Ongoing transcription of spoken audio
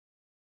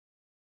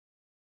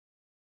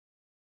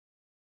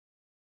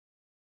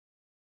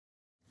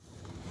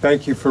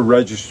Thank you for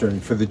registering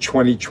for the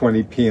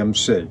 2020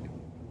 PMC.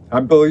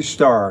 I'm Billy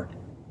Starr,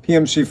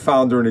 PMC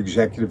founder and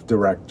executive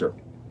director.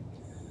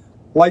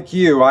 Like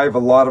you, I have a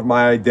lot of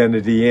my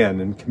identity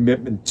in and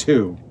commitment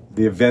to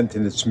the event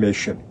and its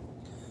mission.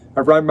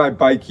 I ride my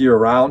bike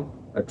year-round,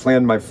 I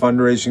plan my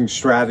fundraising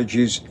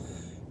strategies,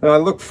 and I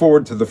look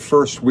forward to the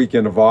first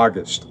weekend of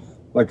August,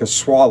 like a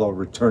swallow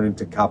returning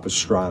to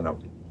Capistrano.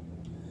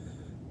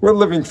 We're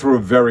living through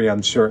a very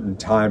uncertain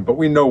time, but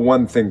we know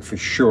one thing for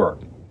sure.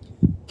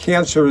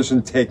 Cancer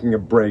isn't taking a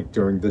break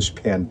during this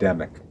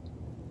pandemic.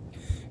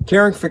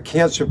 Caring for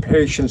cancer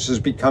patients has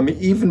become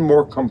even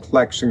more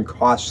complex and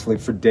costly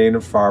for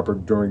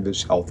Dana-Farber during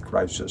this health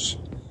crisis.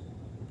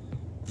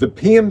 The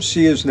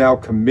PMC is now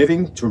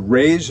committing to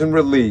raise and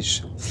release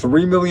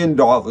 $3 million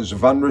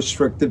of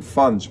unrestricted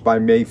funds by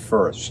May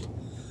 1st.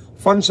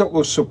 Funds that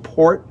will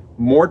support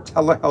more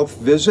telehealth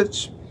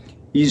visits,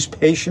 ease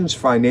patients'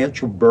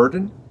 financial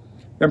burden,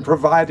 and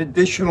provide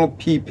additional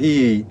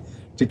PPE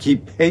to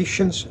keep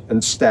patients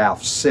and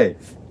staff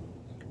safe.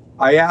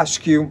 I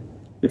ask you,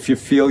 if you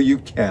feel you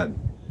can,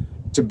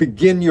 to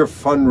begin your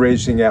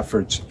fundraising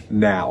efforts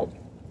now.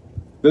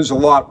 There's a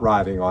lot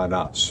riding on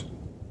us.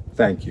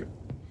 Thank you.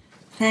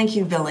 Thank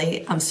you,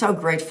 Billy. I'm so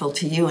grateful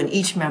to you and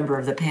each member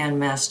of the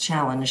PanMass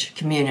Challenge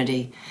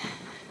community.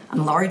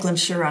 I'm Laurie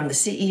Glimcher. I'm the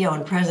CEO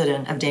and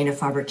president of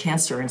Dana-Farber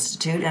Cancer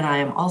Institute, and I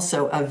am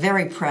also a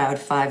very proud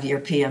 5-year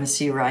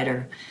PMC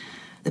rider.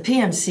 The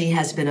PMC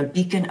has been a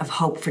beacon of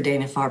hope for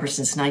Dana-Farber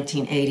since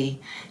 1980,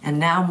 and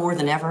now more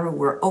than ever,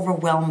 we're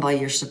overwhelmed by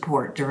your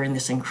support during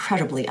this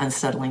incredibly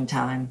unsettling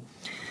time.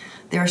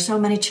 There are so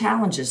many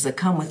challenges that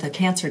come with a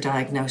cancer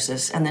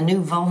diagnosis, and the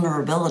new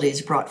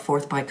vulnerabilities brought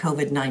forth by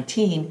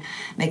COVID-19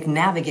 make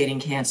navigating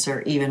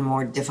cancer even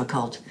more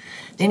difficult.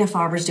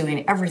 Dana-Farber is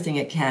doing everything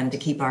it can to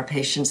keep our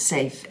patients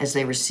safe as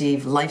they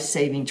receive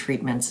life-saving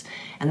treatments,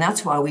 and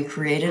that's why we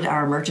created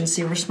our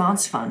Emergency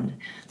Response Fund.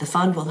 The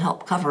fund will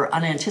help cover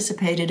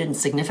unanticipated and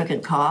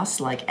significant costs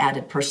like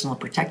added personal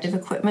protective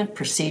equipment,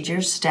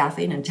 procedures,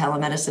 staffing, and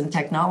telemedicine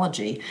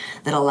technology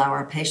that allow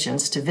our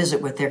patients to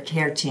visit with their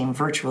care team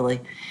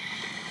virtually.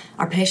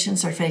 Our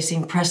patients are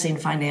facing pressing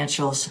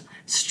financial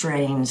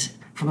strains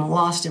from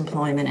lost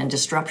employment and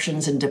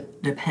disruptions in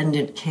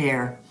dependent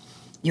care.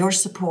 Your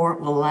support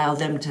will allow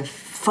them to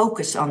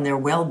focus on their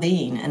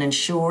well-being and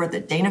ensure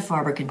that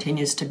Dana-Farber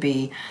continues to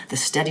be the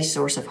steady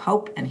source of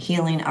hope and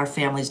healing our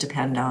families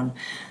depend on.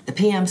 The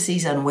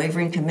PMC's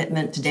unwavering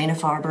commitment to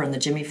Dana-Farber and the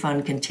Jimmy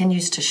Fund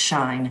continues to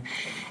shine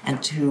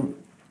and to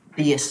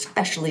be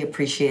especially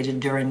appreciated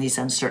during these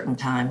uncertain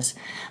times.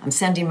 I'm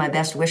sending my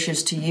best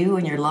wishes to you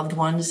and your loved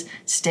ones.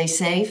 Stay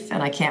safe,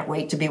 and I can't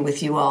wait to be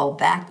with you all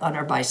back on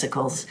our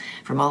bicycles.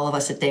 From all of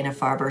us at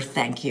Dana-Farber,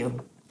 thank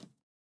you.